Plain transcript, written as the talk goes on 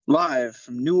Live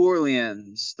from New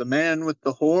Orleans, the man with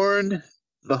the horn,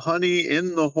 the honey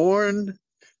in the horn,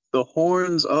 the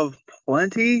horns of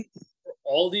plenty.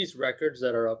 All these records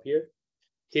that are up here,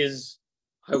 his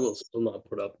I will still not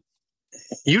put up.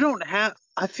 You don't have,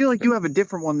 I feel like you have a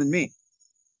different one than me.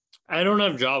 I don't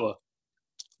have Java.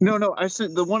 No, I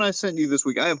sent the one I sent you this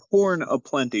week. I have horn of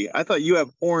plenty. I thought you have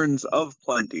horns of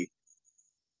plenty.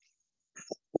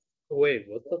 Wait,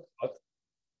 what the fuck?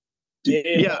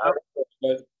 Yeah,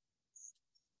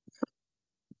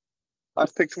 I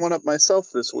picked one up myself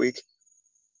this week.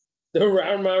 The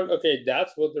round mound. Okay,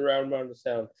 that's what the round mound is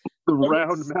sound. The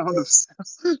round mound of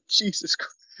sound. Jesus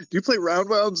Christ. Do you play round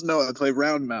mounds? No, I play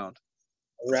round mound.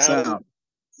 Round. Sound.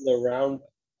 The round.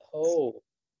 Oh.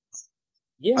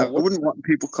 Yeah. I wouldn't want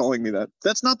people calling me that.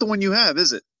 That's not the one you have,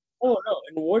 is it? Oh, no.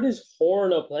 And what is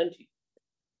horn of plenty?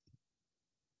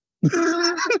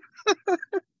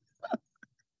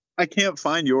 I can't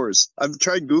find yours. I've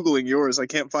tried Googling yours. I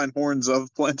can't find horns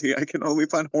of plenty. I can only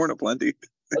find horn of plenty.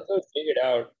 Let's go dig it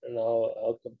out and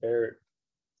I'll compare it.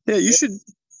 Yeah, you should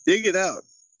dig it out.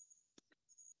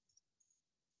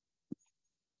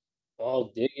 I'll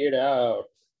dig it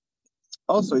out.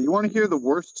 Also, you want to hear the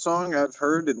worst song I've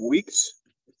heard in weeks?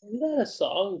 Isn't that a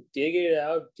song? Dig it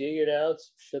out,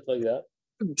 some shit like that.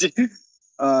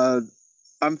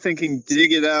 I'm thinking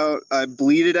dig it out, I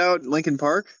bleed it out, Linkin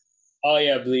Park. Oh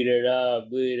yeah, bleed it out.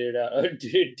 Dig it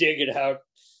out.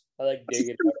 I like dig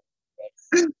it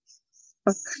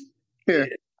out. Here.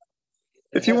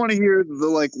 If you want to hear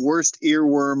the worst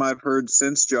earworm I've heard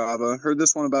since Java, heard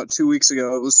this one about 2 weeks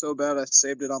ago. It was so bad I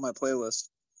saved it on my playlist.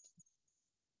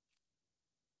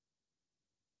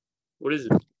 What is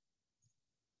it?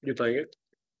 You playing it?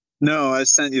 No, I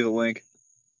sent you the link.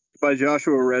 It's by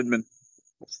Joshua Redman.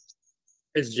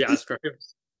 It's Jazz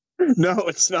Crimes. No,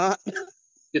 it's not.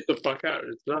 Get the fuck out.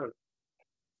 It's not.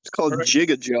 It's called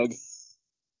Jigga Jug.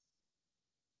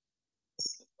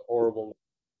 Horrible.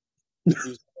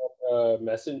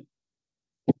 Message?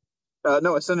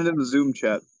 No, I sent it in the Zoom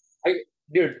chat.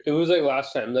 Dude, it was like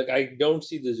last time. Like, I don't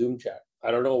see the Zoom chat.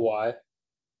 I don't know why.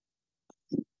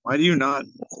 Why do you not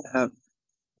have...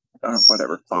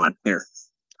 whatever. Fine. Here.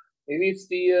 Maybe it's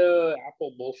the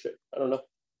Apple bullshit. I don't know.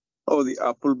 Oh, the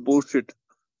Apple bullshit.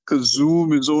 Because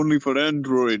Zoom is only for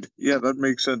Android. Yeah, that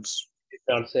makes sense. You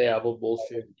can't say Apple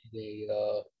bullshit in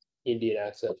a Indian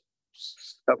accent.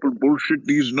 Apple bullshit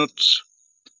these nuts.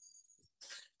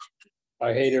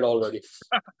 I hate it already.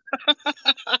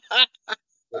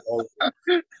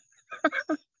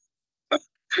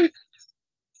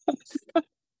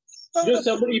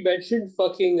 Somebody mentioned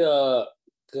fucking God,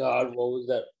 what was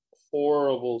that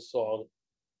horrible song?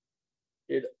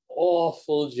 An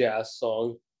awful jazz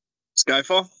song.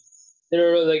 Skyfall?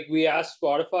 We asked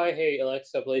Spotify, hey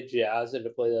Alexa, play jazz, and to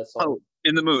play that song. Oh,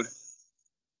 In the Mood.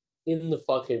 In the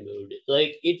fucking mood.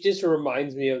 It just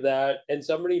reminds me of that. And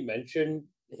somebody mentioned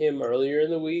him earlier in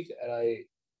the week,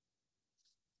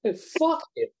 and fuck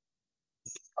him.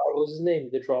 What was his name?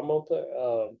 The drama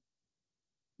player?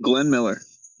 Glenn Miller.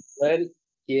 Glenn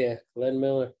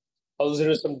Miller. I was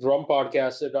listening to some drum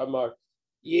podcast and I'm like,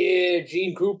 yeah,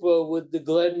 Gene Krupa with the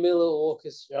Glenn Miller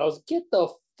Orchestra. I was get the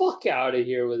fuck out of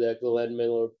here with that Glenn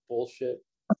Miller bullshit.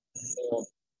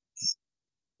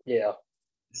 Yeah.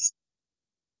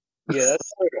 Yeah,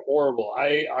 that's horrible.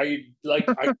 I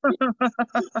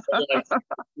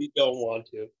we don't want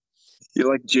to. You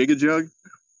like Jigga Jug?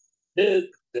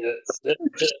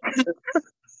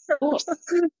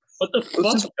 What the fuck,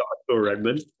 Joshua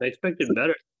Redmond? I expected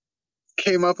better.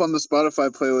 Came up on the Spotify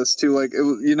playlist too.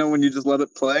 When you just let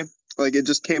it play, it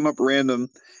just came up random,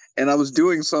 and I was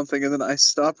doing something, and then I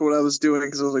stopped what I was doing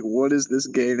because I was like, "What is this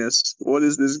gayness? What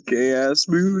is this gay ass?"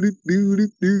 Pretty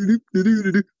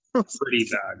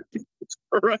bad,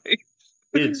 right?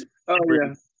 It's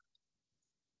yeah.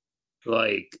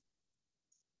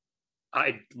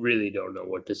 I really don't know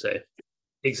what to say.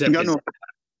 Except I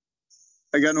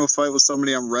got into a fight with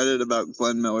somebody on Reddit about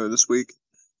Glenn Miller this week.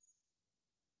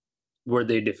 Were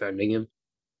they defending him?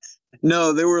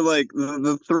 No, they were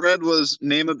the thread was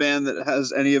name a band that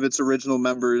has any of its original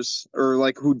members, or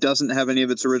who doesn't have any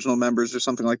of its original members, or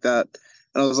something like that.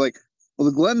 And I was like, well,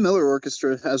 the Glenn Miller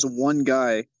Orchestra has one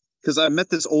guy, because I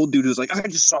met this old dude who's like, I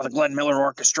just saw the Glenn Miller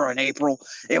Orchestra in April.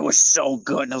 It was so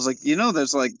good. And I was like,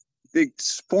 there's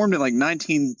it's formed in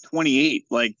 1928.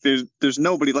 There's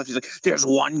nobody left. He's like, there's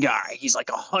one guy. He's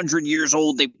 100 years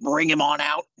old. They bring him on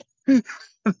out. I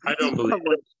don't believe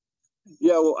it.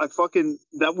 Yeah, well,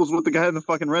 that was what the guy in the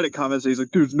fucking Reddit comments said. He's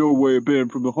like, there's no way a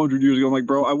band from 100 years ago. I'm like,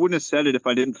 bro, I wouldn't have said it if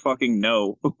I didn't fucking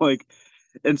know.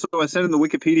 And so I sent him the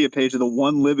Wikipedia page of the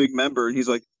one living member, and he's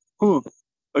like, huh,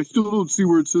 I still don't see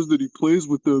where it says that he plays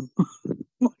with them.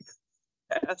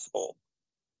 Asshole.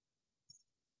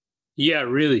 Yeah,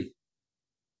 really.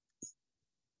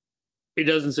 It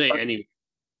doesn't say any.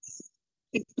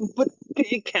 But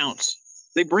it counts.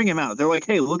 They bring him out. They're like,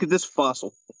 hey, look at this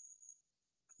fossil.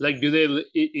 Like, do they?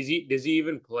 Is he? Does he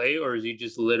even play, or is he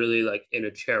just literally like in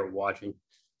a chair watching?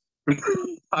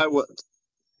 I was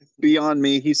beyond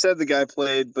me. He said the guy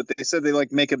played, but they said they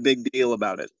like make a big deal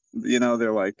about it.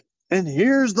 They're like, and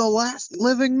here's the last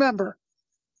living member.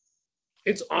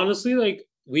 It's honestly like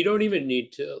we don't even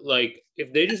need to like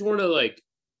if they just want to like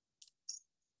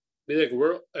be like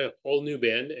we're a whole new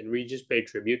band and we just pay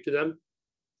tribute to them.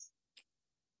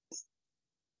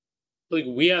 Like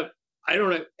we have, I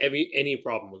don't have any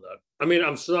problem with that. I mean,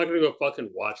 I'm still not gonna go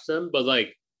fucking watch them, but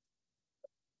like,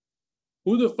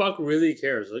 who the fuck really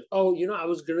cares? Like, oh, I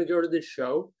was gonna go to this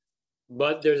show,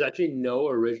 but there's actually no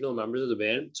original members of the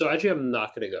band, so actually, I'm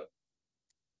not gonna go.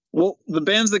 Well, the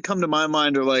bands that come to my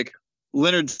mind are like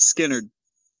Leonard Skinner.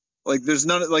 Like, there's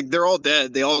none. Like, they're all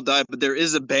dead. They all died, but there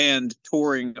is a band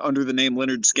touring under the name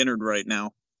Leonard Skinner right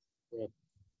now.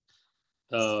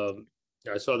 Yeah.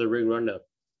 I saw the Ring Rundown.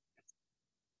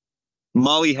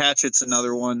 Molly Hatchet's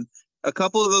another one. A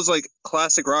couple of those like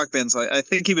classic rock bands. Like, I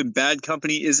think even Bad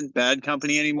Company isn't Bad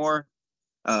Company anymore.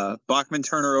 Bachman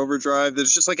Turner Overdrive.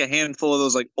 There's just like a handful of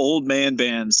those like old man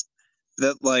bands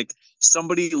that like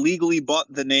somebody legally bought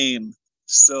the name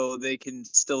so they can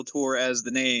still tour as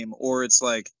the name, or it's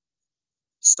like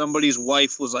somebody's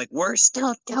wife was like, "We're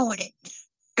still doing it.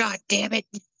 God damn it!"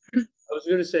 I was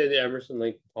gonna say the Emerson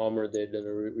Lake Palmer they did a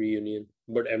reunion,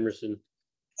 but Emerson.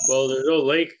 Well, there's no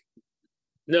lake.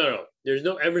 No, there's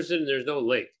no Emerson. There's no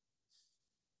lake.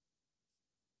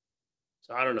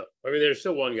 So I don't know. I mean, there's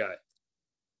still one guy.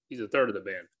 He's a third of the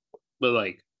band, but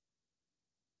like,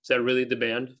 is that really the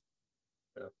band?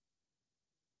 No.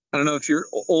 I don't know if your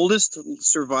oldest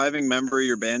surviving member of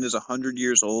your band is 100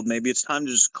 years old. Maybe it's time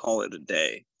to just call it a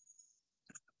day.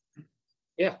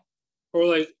 Yeah, or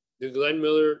like the Glenn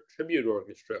Miller Tribute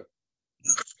Orchestra.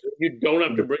 You don't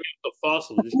have to bring up the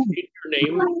fossil. Just change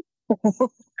your name.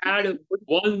 Add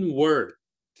one word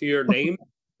to your name.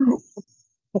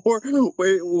 Or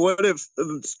wait, what if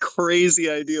it's crazy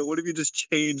idea? What if you just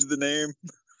change the name?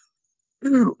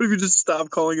 What if you just stop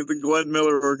calling it the Glenn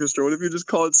Miller Orchestra? What if you just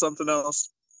call it something else?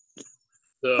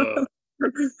 The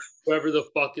whoever the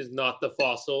fuck is not the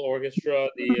Fossil Orchestra,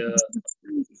 the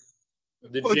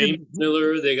Fucking James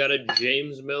Miller. They got a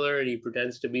James Miller, and he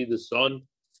pretends to be the son.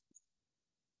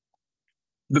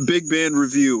 the Big Band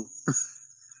Review.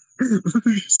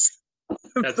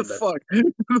 That's the fuck?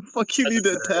 The fuck you need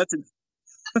to attach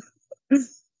it?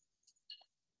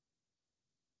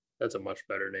 That's a much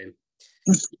better name.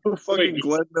 Fucking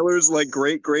Glenn Miller's like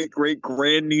great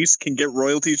grandniece can get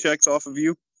royalty checks off of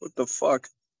you. What the fuck?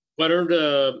 Why don't we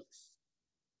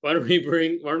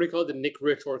call it the Nick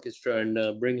Rich Orchestra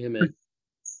and bring him in?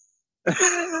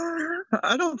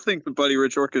 I don't think the Buddy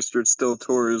Rich Orchestra still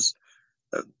tours.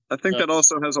 I think that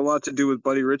also has a lot to do with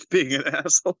Buddy Rich being an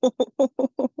asshole.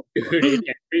 Dude, in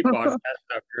every podcast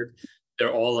I've heard,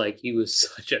 they're all like, he was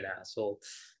such an asshole.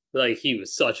 Like, he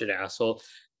was such an asshole.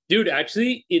 Dude,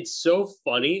 actually, it's so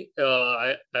funny.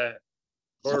 I heard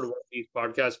one of these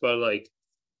podcasts about like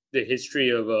the history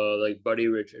of like Buddy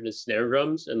Rich and his snare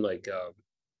drums and like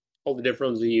all the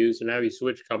different ones he used and how he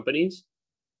switched companies.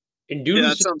 And dude, yeah,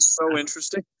 that sounds so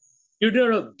interesting. Dude,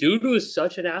 no, dude was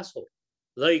such an asshole.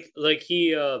 Like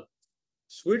he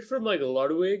switched from like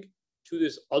Ludwig to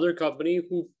this other company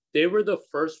who they were the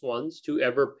first ones to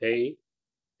ever pay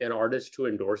an artist to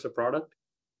endorse a product.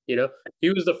 He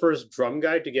was the first drum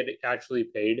guy to get actually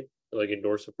paid to like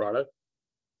endorse a product.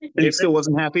 And he still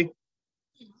wasn't happy.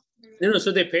 No,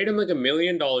 so they paid him like $1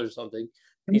 million or something.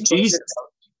 Jesus.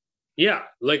 Yeah,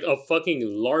 like a fucking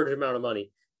large amount of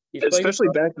money. Especially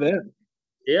back then.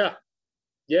 Yeah.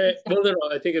 Yeah. Well, no,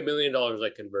 I think $1 million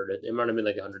like converted. It might have been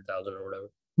like 100,000 or whatever.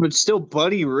 But still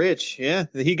Buddy Rich. Yeah.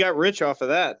 He got rich off of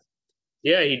that.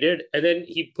 Yeah, he did. And then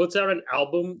he puts out an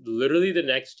album literally the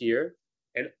next year.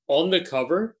 And on the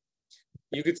cover,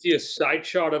 you could see a side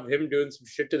shot of him doing some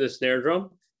shit to the snare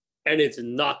drum. And it's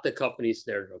not the company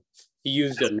snare drum. He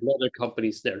used another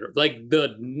company snare drum. Like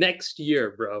the next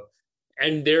year, bro.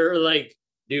 And they're like,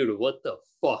 dude, what the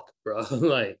fuck, bro?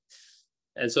 Like,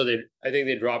 and so I think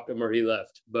they dropped him or he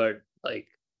left. But like,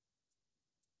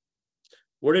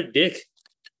 what a dick.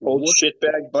 Old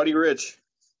shitbag Buddy Rich.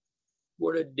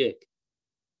 What a dick.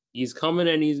 He's coming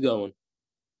and he's going.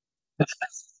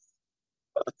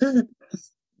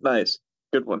 Nice.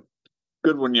 Good one.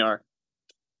 Good one, Yar.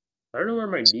 I don't know where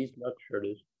my D's Nuts shirt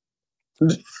is.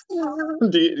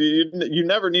 You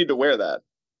never need to wear that.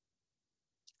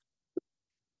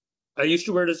 I used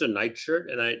to wear it as a nightshirt,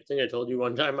 and I think I told you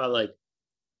one time I like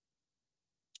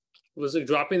was like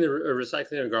dropping the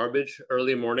recycling and garbage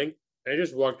early morning. I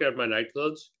just walked out of my night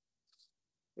clothes.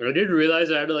 And I didn't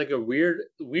realize I had like a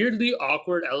weirdly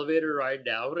awkward elevator ride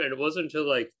down, and it wasn't until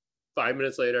like 5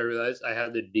 minutes later I realized I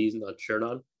had the D's nut shirt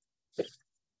on.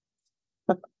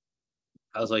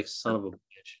 I was like, son of a bitch.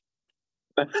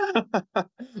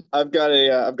 I've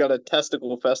got a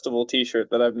testicle festival T-shirt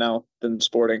that I've now been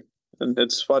sporting, and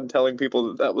it's fun telling people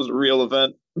that that was a real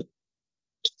event.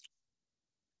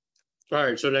 All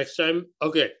right, so next time,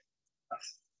 okay,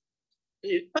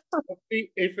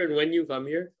 if and when you come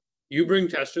here, you bring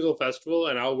Testicle Festival,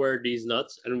 and I'll wear D's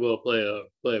nuts, and we'll play a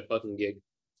fucking gig.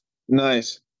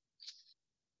 Nice.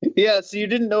 Yeah, so you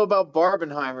didn't know about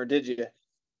Barbenheimer, did you?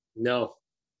 No,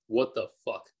 what the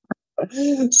fuck?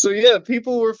 So yeah,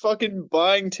 people were fucking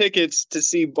buying tickets to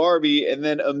see Barbie and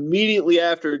then immediately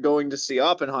after going to see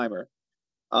Oppenheimer.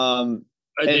 They And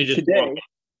just today,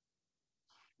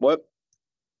 what?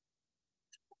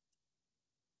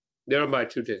 they don't buy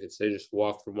two tickets. They just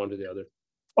walk from one to the other.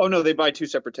 Oh no, they buy two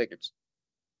separate tickets.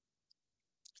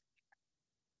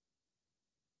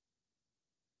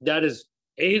 That is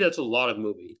that's a lot of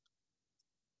movie.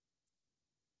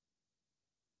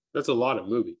 That's a lot of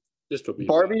movie. Just to be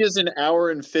Barbie is an hour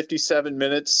and 57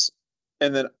 minutes.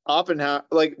 And then Oppenheimer,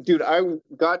 like, dude, I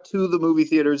got to the movie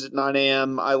theaters at 9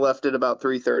 a.m. I left at about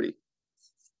 3:30.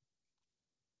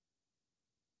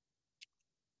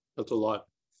 That's a lot.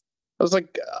 I was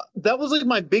like, that was like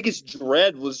my biggest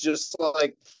dread was just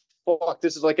like, fuck,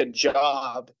 this is like a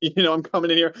job. You know, I'm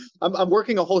coming in here. I'm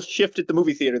working a whole shift at the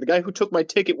movie theater. The guy who took my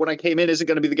ticket when I came in isn't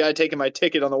going to be the guy taking my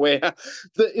ticket on the way out.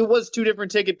 It was two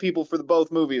different ticket people for the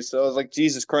both movies. So I was like,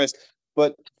 Jesus Christ.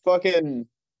 But fucking,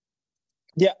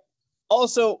 yeah.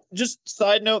 Also, just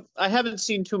side note, I haven't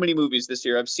seen too many movies this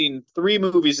year. I've seen 3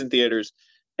 movies in theaters.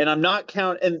 And I'm not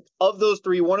count. And of those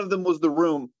 3, one of them was The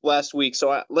Room last week.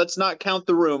 So let's not count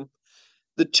The Room.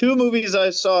 The 2 movies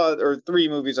I saw, or 3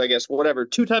 movies, I guess, whatever,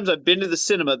 2 times I've been to the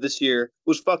cinema this year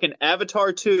was fucking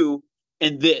Avatar 2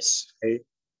 and this. Hey,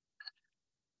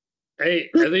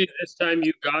 at least this time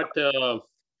you got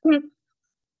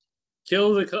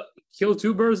kill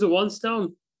two birds with one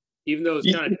stone, even though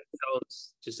it's kind of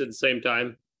stones just at the same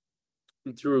time.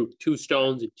 And threw two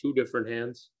stones in two different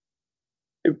hands.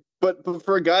 But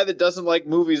for a guy that doesn't like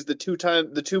movies, the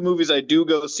 2 movies I do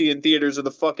go see in theaters are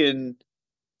the fucking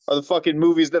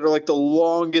movies that are like the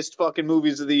longest fucking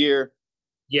movies of the year.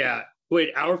 Yeah. Wait,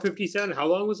 hour 57? How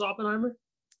long was Oppenheimer?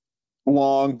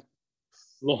 Long.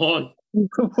 Long. It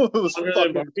was Longer than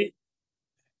fucking, Barbie?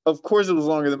 of course it was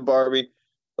longer than Barbie.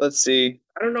 Let's see.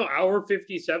 I don't know. Hour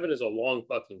 57 is a long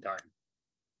fucking time.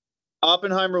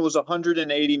 Oppenheimer was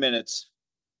 180 minutes.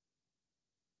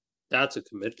 That's a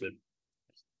commitment.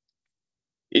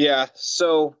 Yeah,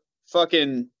 so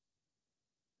fucking,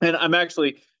 and I'm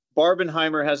actually,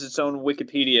 Barbenheimer has its own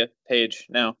Wikipedia page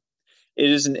now. It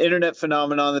is an internet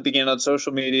phenomenon that began on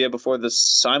social media before the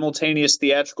simultaneous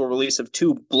theatrical release of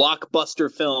 2 blockbuster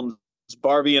films,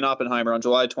 Barbie and Oppenheimer, on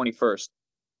July 21st.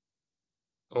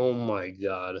 Oh my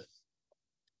god.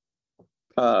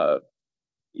 Uh,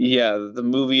 yeah, the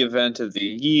movie event of the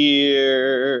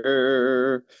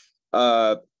year.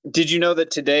 Did you know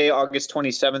that today, August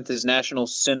 27th, is National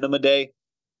Cinema Day?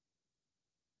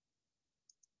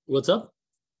 What's up?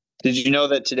 Did you know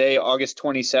that today, August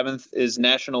 27th, is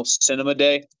National Cinema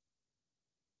Day?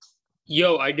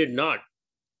 Yo, I did not.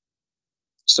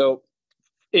 So,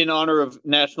 in honor of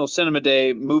National Cinema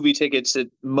Day, movie tickets at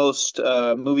most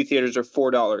movie theaters are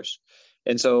 $4,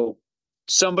 and so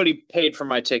somebody paid for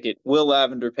my ticket. Will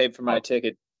Lavender paid for my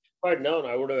ticket. If I'd known,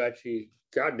 I would have actually.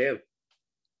 Goddamn.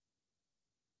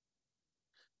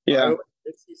 Yeah,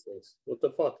 It's these things. What the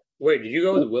fuck? Wait, did you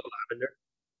go with Will Lavender?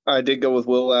 I did go with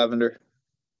Will Lavender.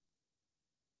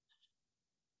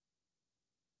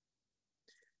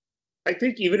 I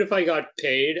think even if I got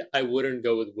paid, I wouldn't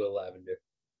go with Will Lavender.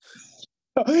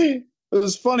 It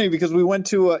was funny because we went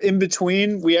to in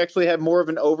between. We actually had more of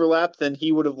an overlap than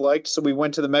he would have liked, so we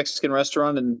went to the Mexican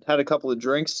restaurant and had a couple of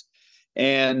drinks.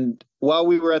 And while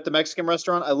we were at the Mexican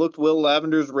restaurant, I looked Will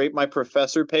Lavender's Rate My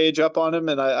Professor page up on him,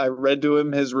 and I read to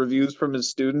him his reviews from his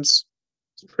students.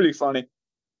 It's pretty funny.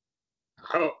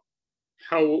 How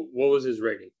what was his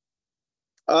rating?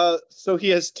 So he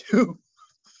has 2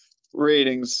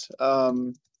 ratings.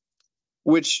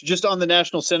 Which just on the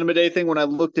National Cinema Day thing, when I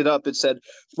looked it up, it said,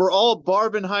 for all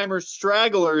Barbenheimer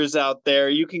stragglers out there,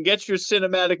 you can get your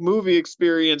cinematic movie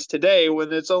experience today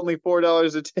when it's only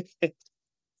 $4 a ticket.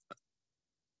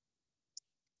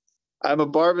 I'm a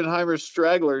Barbenheimer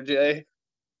straggler, Jay.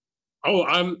 Oh,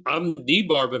 I'm the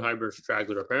Barbenheimer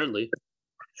straggler, apparently.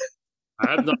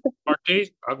 I have not smart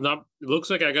days. I've not. It looks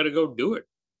like I got to go do it.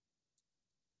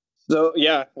 So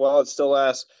yeah, well, it still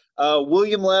lasts.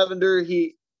 William Lavender,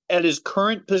 he at his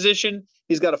current position,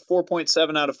 he's got a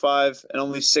 4.7 out of 5, and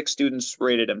only 6 students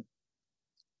rated him.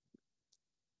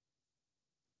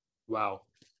 Wow.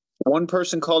 One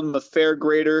person called him a fair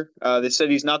grader. They said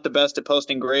he's not the best at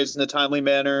posting grades in a timely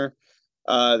manner.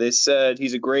 They said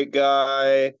he's a great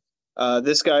guy.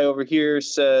 This guy over here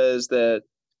says that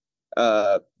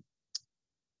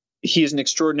he's an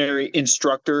extraordinary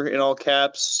instructor in all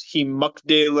caps. He muck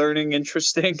day learning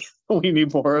interesting. We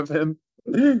need more of him.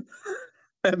 MAKDE,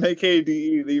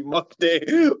 the muck day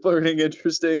learning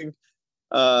interesting.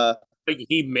 Like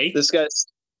he make This guy's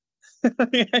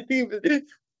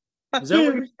is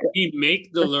that what he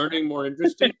make the learning more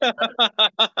interesting?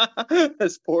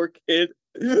 This poor kid.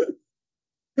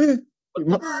 You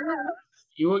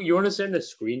want to send a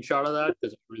screenshot of that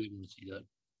because I really want to see that.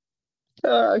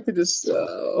 I could just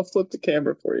I'll flip the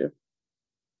camera for you.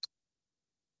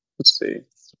 Let's see.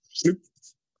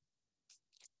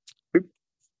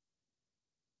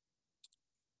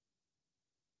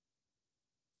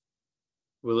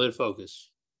 Will it focus?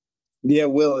 Yeah,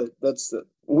 will it? That's the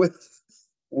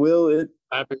will it?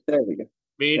 There we go.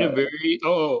 Made a very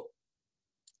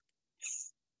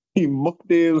He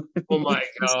mucked it. Oh my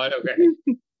god! Okay.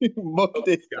 He mucked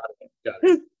it. Got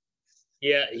it.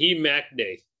 Yeah, he Mac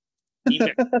Day. He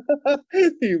Mac.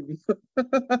 You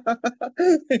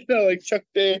know, like Chuck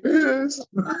Day.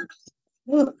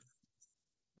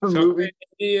 Movie.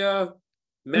 The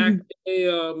Mac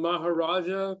Day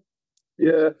Maharaja.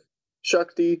 Yeah,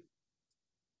 Shakti.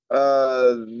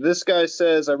 This guy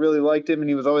says I really liked him, and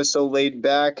he was always so laid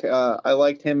back. I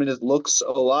liked him and his looks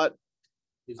a lot.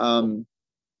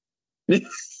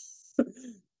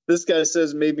 This guy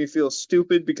says made me feel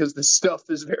stupid because the stuff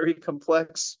is very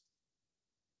complex.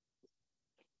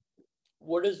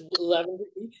 What is 11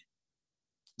 each?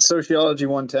 Sociology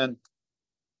 110.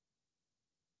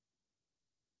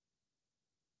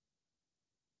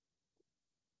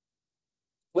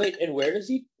 Wait, and where does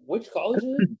he? Which college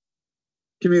is it?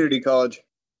 Community college.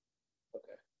 Okay.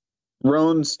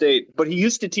 Roan State. But he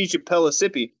used to teach at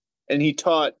Pellissippi, and he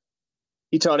taught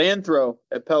anthro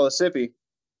at Pellissippi.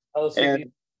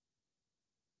 Pellissippi.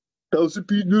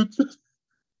 Pellissippi nuts. Does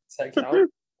that count? I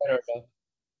don't know.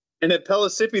 And at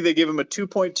Pellissippi, they gave him a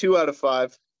 2.2 out of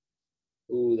 5.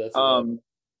 Ooh, that's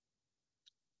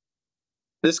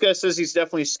this guy says he's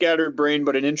definitely scatterbrained,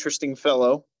 but an interesting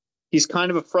fellow. He's kind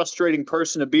of a frustrating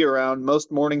person to be around.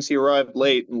 Most mornings he arrived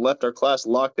late and left our class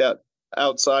locked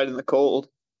outside in the cold.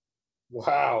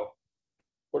 Wow.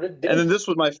 What a dick. And then this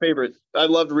was my favorite. I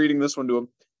loved reading this one to him.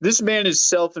 This man is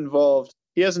self-involved.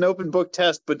 He has an open book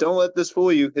test, but don't let this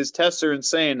fool you. His tests are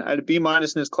insane. I had a B- in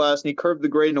his class, and he curved the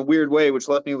grade in a weird way, which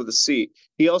left me with a C.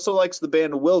 He also likes the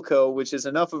band Wilco, which is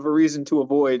enough of a reason to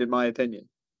avoid, in my opinion.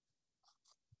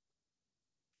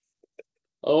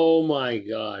 Oh my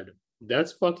god.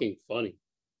 That's fucking funny.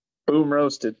 Boom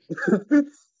roasted.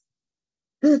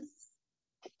 That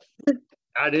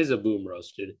is a boom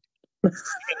roasted.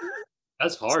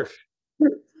 That's harsh.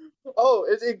 Oh,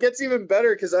 it gets even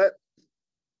better because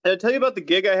did I tell you about the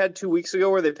gig I had 2 weeks ago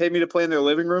where they paid me to play in their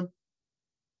living room?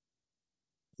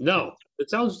 No, that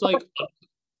sounds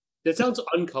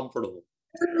uncomfortable.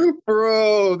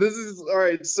 Bro, this is all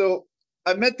right. So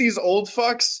I met these old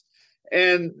fucks,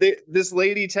 and this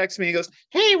lady texts me and goes,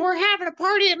 "Hey, we're having a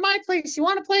party at my place. You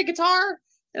want to play guitar?"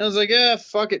 And I was like, "Yeah,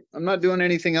 fuck it. I'm not doing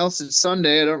anything else. It's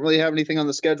Sunday. I don't really have anything on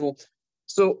the schedule."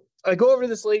 So I go over to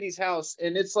this lady's house,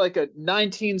 and it's like a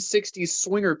 1960s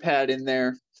swinger pad in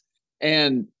there.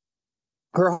 And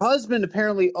her husband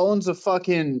apparently owns a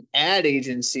fucking ad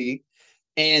agency,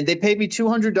 and they paid me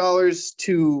 $200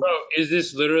 to. Bro, is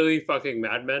this literally fucking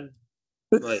Mad Men?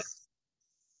 Like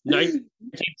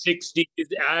 1960s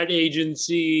ad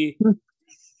agency.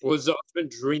 Was the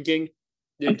husband drinking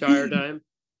the entire time?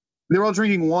 They were all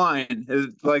drinking wine.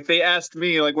 Like they asked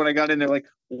me, like when I got in there, like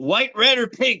white, red, or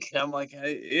pink. And I'm like,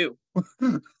 ew.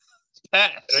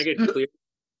 Pass. Can I get clear?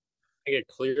 I get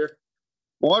clear.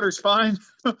 Water's fine.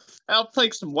 I'll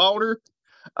take some water.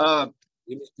 The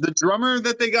drummer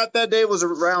that they got that day was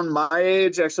around my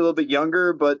age, actually a little bit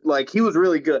younger, but like he was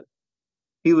really good.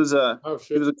 He was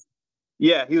he was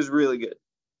really good.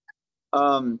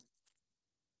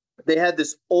 They had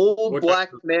this old black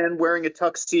man wearing a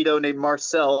tuxedo named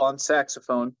Marcel on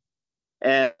saxophone,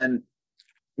 and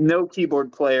no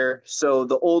keyboard player. So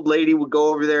the old lady would go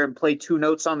over there and play 2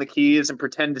 notes on the keys and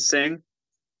pretend to sing.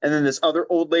 And then this other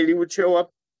old lady would show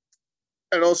up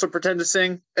and also pretend to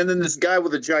sing. And then this guy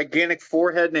with a gigantic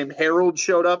forehead named Harold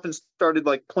showed up and started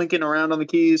like plinking around on the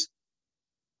keys.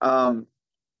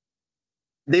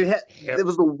 They had Hair. it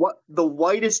was the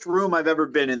whitest room I've ever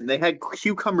been in. They had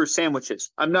cucumber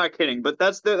sandwiches. I'm not kidding, but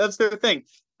that's their thing.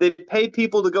 They pay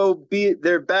people to go be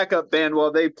their backup band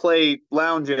while they play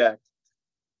lounge act.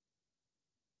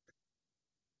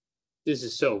 This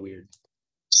is so weird.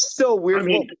 So I weird.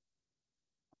 mean,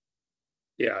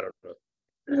 yeah, I don't know.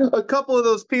 A couple of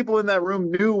those people in that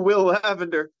room knew Will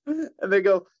Lavender, and they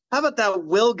go, "How about that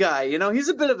Will guy? You know, he's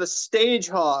a bit of a stage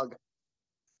hog.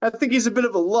 I think he's a bit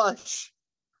of a lush."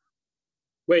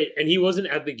 Wait, and he wasn't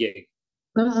at the gig.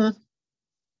 Uh-uh.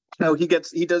 No,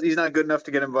 he's not good enough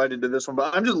to get invited to this one,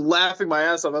 but I'm just laughing my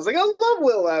ass off. I was like, I love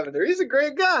Will Lavender. He's a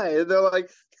great guy. And they're like,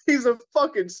 he's a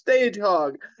fucking stage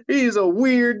hog. He's a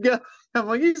weird guy. I'm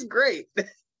like, he's great.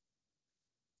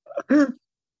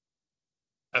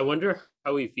 I wonder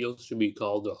how he feels to be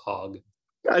called a hog.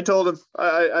 I told him,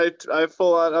 I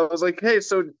full on, I was like, hey,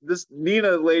 so this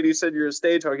Nina lady said you're a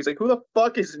stage hog. He's like, who the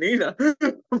fuck is Nina?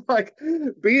 I'm like,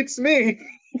 beats me.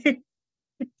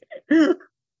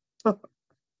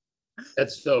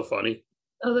 That's so funny.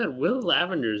 Oh, that Will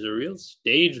Lavender is a real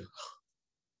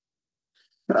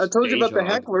I told you stage about the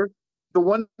hog. heckler. The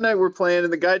one night we're playing,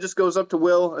 and the guy just goes up to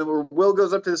Will, and Will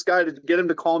goes up to this guy to get him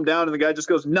to calm down, and the guy just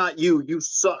goes, "Not you, you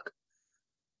suck."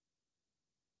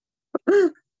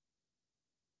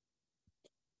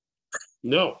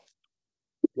 No.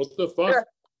 What the fuck? Yeah,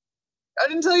 I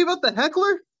didn't tell you about the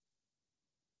heckler.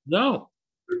 No.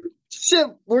 Shit,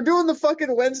 we're doing the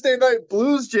fucking Wednesday night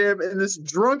blues jam, and this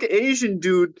drunk Asian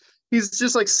dude, he's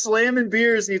just like slamming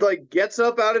beers. And he like gets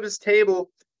up out of his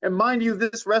table, and mind you,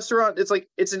 this restaurant,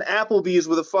 it's an Applebee's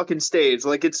with a fucking stage.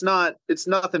 Like it's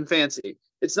nothing fancy.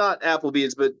 It's not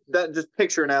Applebee's, but that just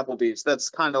picture an Applebee's. That's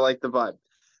kind of like the vibe.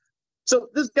 So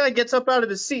this guy gets up out of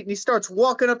his seat and he starts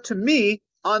walking up to me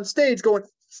on stage, going,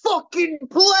 "Fucking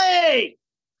play!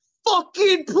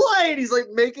 Fucking play!" And he's like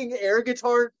making air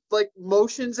guitar like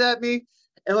motions at me.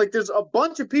 And like there's a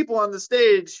bunch of people on the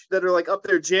stage that are like up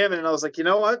there jamming, and I was like, you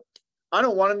know what? I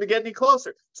don't want him to get any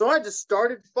closer. So I just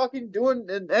started fucking doing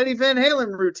an Eddie Van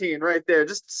Halen routine right there,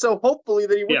 just so hopefully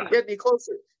that he wouldn't get any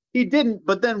closer. He didn't,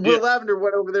 but then Will Lavender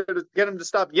went over there to get him to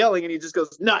stop yelling, and he just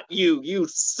goes, "Not you, you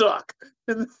suck."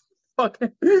 And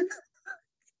fucking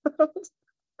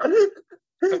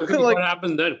like, what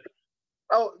happened then?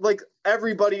 oh, like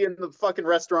everybody in the fucking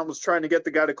restaurant was trying to get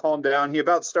the guy to calm down. He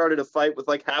about started a fight with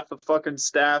like half the fucking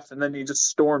staff, and then he just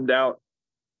stormed out.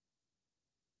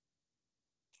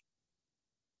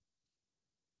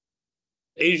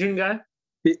 Asian guy?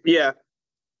 Yeah,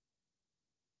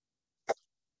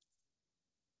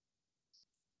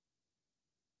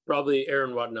 Probably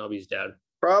Aaron Watanabe's dad.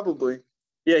 probably.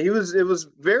 Yeah, he was. It was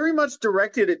very much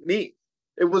directed at me.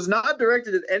 It was not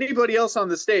directed at anybody else on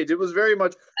the stage. It was very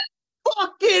much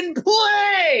fucking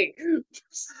play.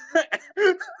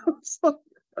 It's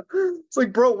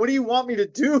like, bro, what do you want me to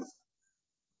do?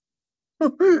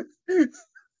 Oh,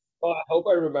 I hope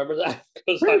I remember that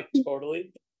because I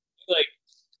totally like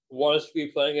want us to be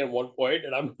playing at one point,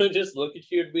 and I'm gonna just look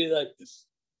at you and be like,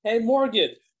 "Hey, Morgan,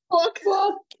 Fuck.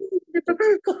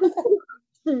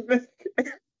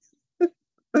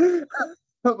 I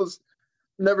was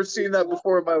never seen that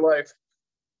before in my life.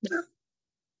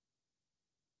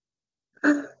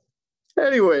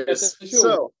 Anyways,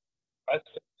 so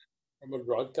I'm a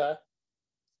drunk guy.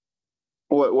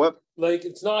 What? Like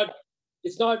it's not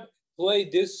play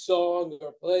this song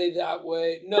or play that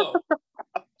way. No,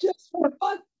 just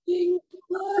fucking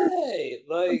play.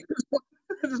 Like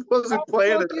I just wasn't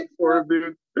playing it for him,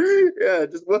 dude. Yeah,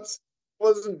 just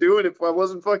wasn't doing it. I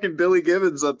wasn't fucking Billy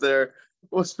Gibbons up there.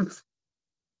 Wasn't.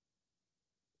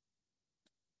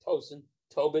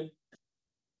 Tobin.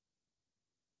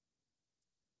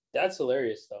 That's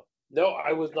hilarious, though. No,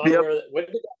 I was not aware of that. When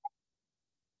did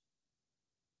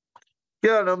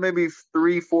Yeah, no, maybe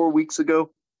 3-4 weeks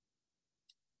ago.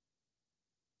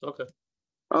 Okay.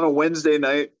 On a Wednesday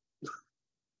night.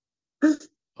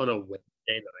 On a Wednesday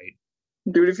night.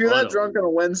 Dude, if you're that drunk on a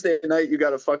Wednesday night, you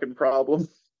got a fucking problem.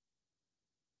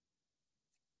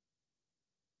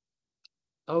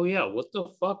 Oh, yeah. What the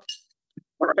fuck?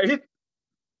 Right?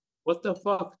 What the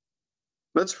fuck?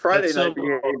 That's Friday night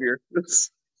behavior.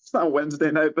 It's not Wednesday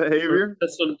night behavior.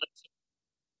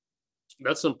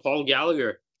 That's some Paul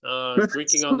Gallagher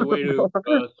drinking on the way to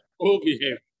school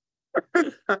behavior.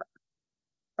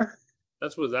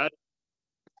 That's what that.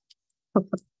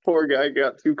 Poor guy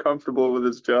got too comfortable with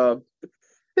his job.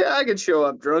 Yeah, I can show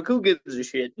up drunk. Who gives a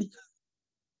shit?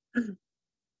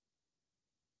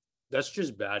 That's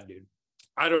just bad, dude.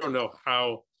 I don't know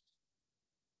how.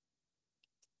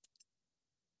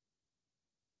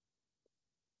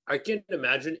 I can't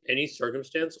imagine any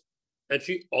circumstance,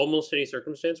 actually almost any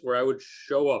circumstance, where I would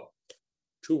show up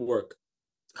to work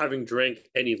having drank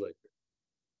any liquor,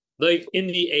 like in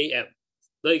the AM,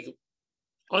 like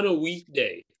on a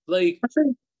weekday. Like, how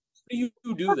do you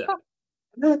do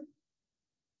that?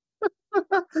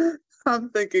 I'm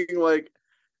thinking like,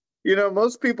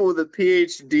 most people with a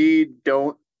PhD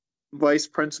don't vice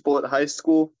principal at high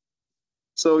school.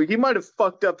 So he might have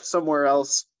fucked up somewhere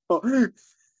else and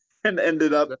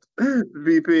ended up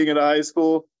VPing at a high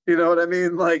school. You know what I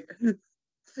mean? Like,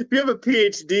 if you have a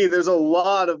PhD, there's a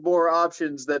lot of more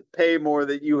options that pay more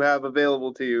that you have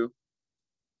available to you.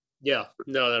 Yeah,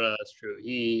 no, that's true.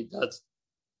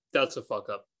 That's a fuck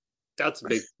up. That's a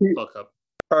big fuck up.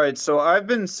 All right, so I've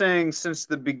been saying since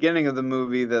the beginning of the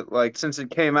movie that like since it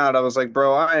came out, I was like,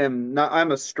 bro, I'm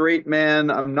a straight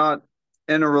man. I'm not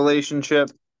in a relationship.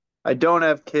 I don't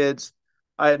have kids.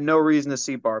 I have no reason to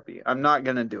see Barbie. I'm not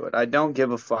gonna do it. I don't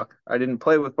give a fuck. I didn't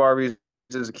play with Barbies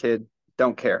as a kid.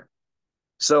 Don't care.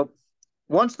 So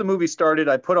once the movie started,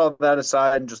 I put all that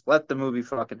aside and just let the movie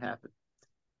fucking happen.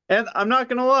 And I'm not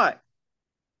gonna lie,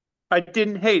 I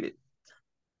didn't hate it.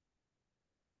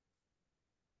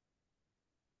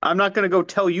 I'm not going to go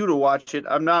tell you to watch it.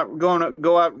 I'm not going to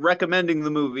go out recommending the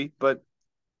movie, but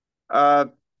uh,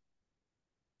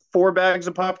 4 bags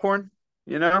of popcorn,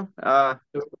 you know,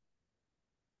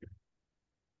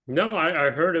 No,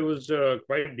 I heard it was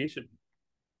quite decent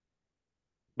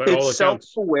by it's all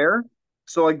accounts. self-aware.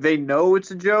 So like they know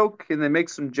it's a joke and they make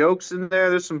some jokes in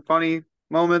there. There's some funny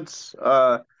moments.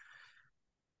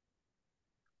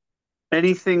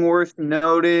 Anything worth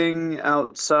noting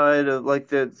outside of like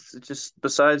the just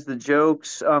besides the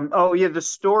jokes? Oh yeah, the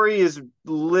story is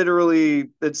literally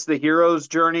it's the hero's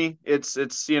journey. It's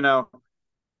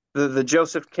the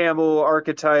Joseph Campbell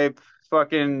archetype,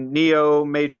 fucking Neo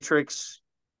Matrix.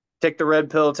 Take the red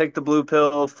pill, take the blue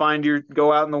pill,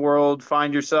 go out in the world,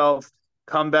 find yourself,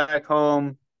 come back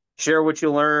home, share what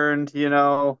you learned.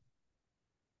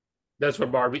 That's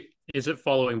what Barbie is it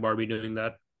following Barbie doing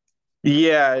that?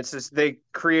 Yeah, it's just they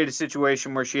create a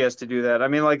situation where she has to do that. I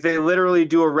mean, like they literally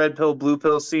do a red pill, blue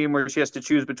pill scene where she has to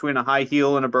choose between a high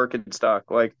heel and a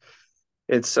Birkenstock. Like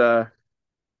it's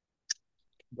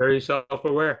Very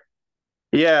self-aware.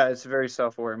 yeah, it's a very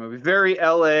self-aware movie. Very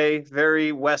LA,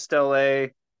 very West LA,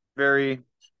 very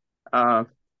uh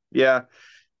yeah.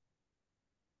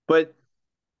 But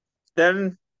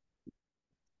then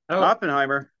Oh,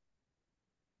 Oppenheimer.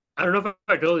 I don't know if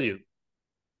I told you.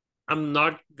 I'm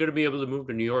not gonna be able to move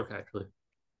to New York actually.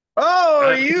 Oh,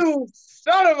 I, you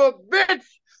son of a bitch!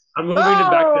 I'm moving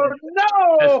it back to Oh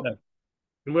no! SF.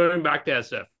 I'm moving back to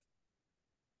SF.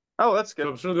 Oh, that's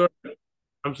So good.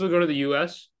 I'm still going to the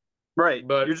US, Right. You're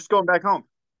but just going back home.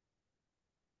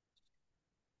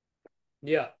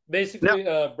 yeah, Now, basically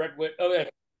Brett Witt. Oh yeah,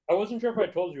 I wasn't sure if I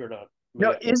told you or not, but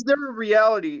now, yeah, is there a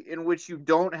reality in which you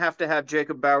don't have to have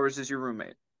Jacob Bowers as your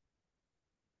roommate?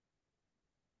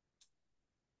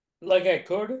 like I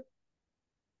could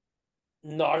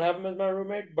not have him as my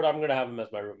roommate, but I'm gonna have him as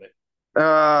my roommate.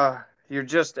 You're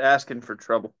just asking for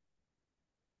trouble.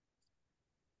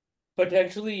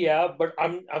 Potentially, yeah, but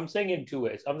I'm saying in two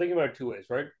ways. I'm thinking about two ways,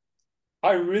 right?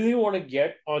 I really want to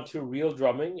get onto real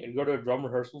drumming and go to a drum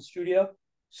rehearsal studio.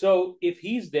 So if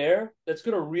he's there, that's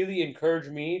gonna really encourage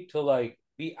me to like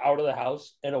be out of the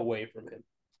house and away from him,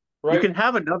 You right? can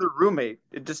have another roommate.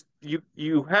 It just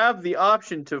you have the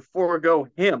option to forego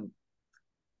him.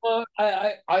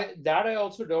 That I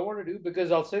also don't want to do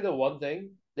because I'll say the one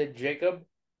thing that Jacob,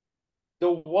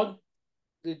 the one,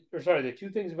 or sorry, the two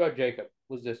things about Jacob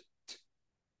was this,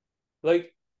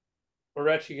 like, or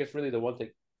actually, I guess really the one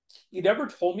thing he never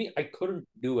told me I couldn't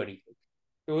do anything.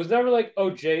 It was never like, oh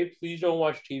Jay, please don't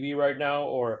watch TV right now,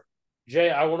 or Jay,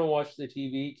 I want to watch the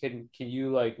TV. Can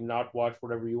you like not watch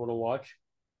whatever you want to watch?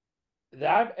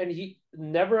 That and he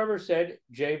never ever said,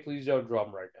 Jay, please don't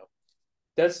drum right now.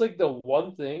 That's like the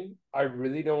one thing I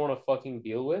really don't want to fucking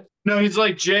deal with. No, he's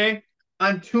like, Jay,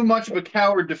 I'm too much of a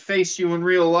coward to face you in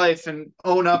real life and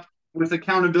own up with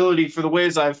accountability for the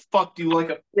ways I've fucked you like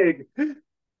a pig.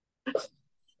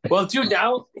 Well, dude,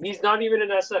 now he's not even in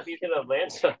SF. He's in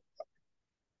Atlanta.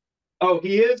 Oh,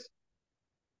 he is?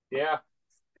 Yeah,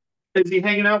 Is he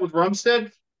hanging out with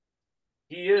Rumstead?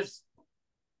 he is.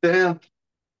 Damn.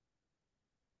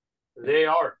 They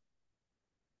are.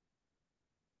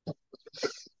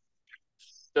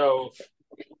 So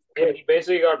yeah, he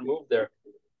basically got moved there.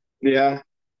 Yeah.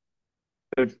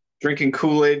 They're drinking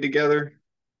Kool-Aid together,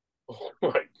 Oh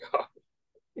my god.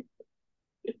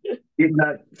 eating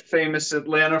that famous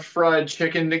Atlanta fried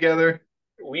chicken together.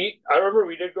 I remember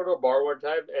we did go to a bar one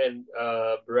time and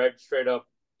Brett straight up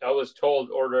I was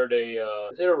told ordered a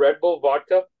is it a Red Bull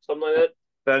vodka? Something like that.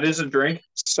 That is a drink.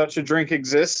 Such a drink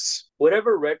exists.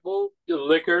 Whatever Red Bull the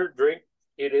liquor drink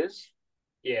it is,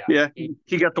 yeah. Yeah,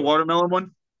 he got the watermelon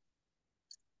one.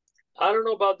 I don't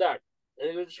know about that. I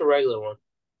think it's just a regular one.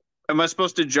 Am I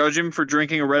supposed to judge him for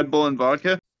drinking a Red Bull and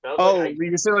vodka? Sounds like Oh, I,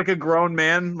 you say like a grown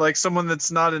man, like someone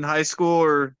that's not in high school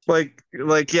or like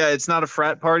yeah, it's not a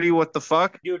frat party. What the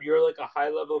fuck? dude, you're like a high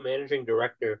level managing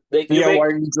director. Like you Yeah, why make,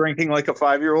 are you drinking like a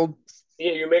 5-year-old?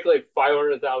 yeah, you make like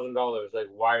 $500,000. Like,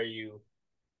 why are you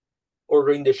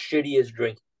ordering the shittiest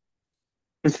drink?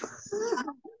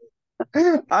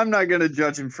 I'm not gonna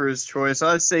judge him for his choice.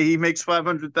 I say he makes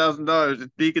 $500,000 if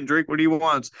he can drink what he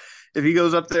wants. If he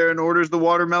goes up there and orders the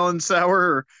watermelon sour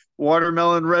or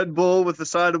watermelon Red Bull with the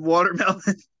side of watermelon,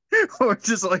 or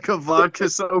just like a vodka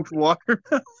soaked water.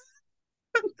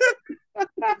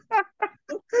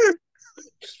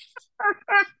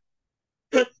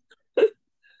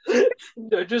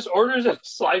 No, just orders a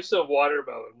slice of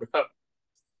watermelon, bro.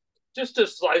 Just a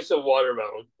slice of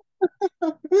watermelon.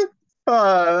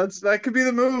 That could be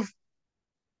the move.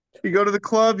 You go to the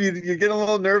club, you get a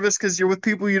little nervous because you're with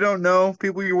people you don't know,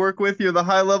 people you work with. You're the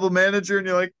high level manager, and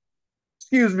you're like,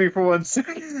 "Excuse me for 1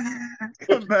 second,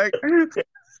 come back,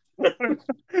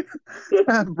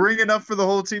 bring it up for the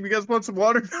whole team. You guys want some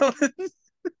watermelon?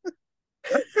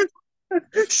 I,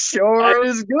 Sure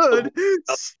is good."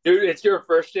 dude, it's your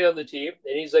first day on the team,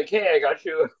 and he's like, "Hey, I got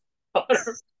you a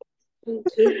water.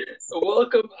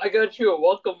 Welcome. I got you a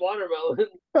welcome watermelon."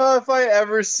 If I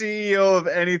ever CEO of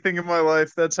anything in my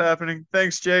life, that's happening.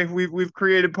 Thanks, Jay. We've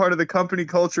created part of the company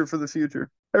culture for the future.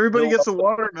 Everybody The gets a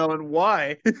watermelon.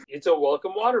 Why? It's a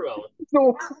welcome watermelon.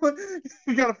 No,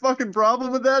 you got a fucking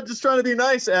problem with that? Just trying to be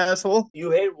nice, asshole.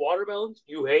 You hate watermelons?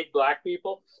 You hate black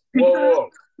people? Whoa, whoa,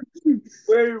 whoa.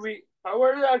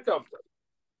 Where did that come from?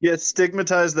 Yeah,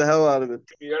 stigmatize the hell out of it.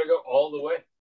 You gotta go all the way.